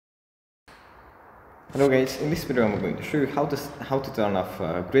Hello guys, in this video I'm going to show you how to turn off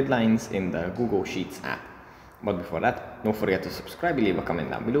Gridlines in the Google Sheets app. But before that, don't forget to subscribe, leave a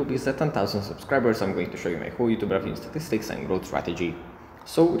comment down below, because at 10,000 subscribers I'm going to show you my whole YouTube revenue statistics and growth strategy.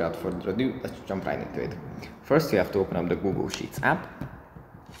 So without further ado, let's jump right into it. First you have to open up the Google Sheets app.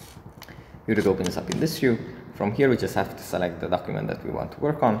 Here it opens up in this view. From here we just have to select the document that we want to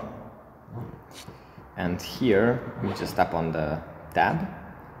work on. And here we just tap on the tab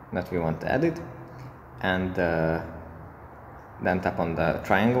that we want to edit. And then tap on the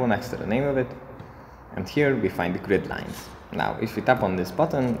triangle next to the name of it, and here we find the grid lines. Now if we tap on this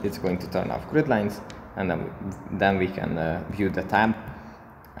button, it's going to turn off grid lines, and then we can view the tab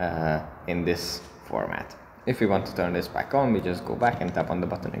in this format. If we want to turn this back on, we just go back and tap on the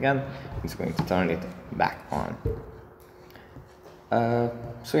button again. It's going to turn it back on.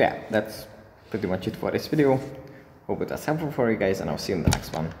 So yeah, that's pretty much it for this video. Hope it was helpful for you guys, and I'll see you in the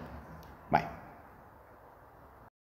next one. Bye.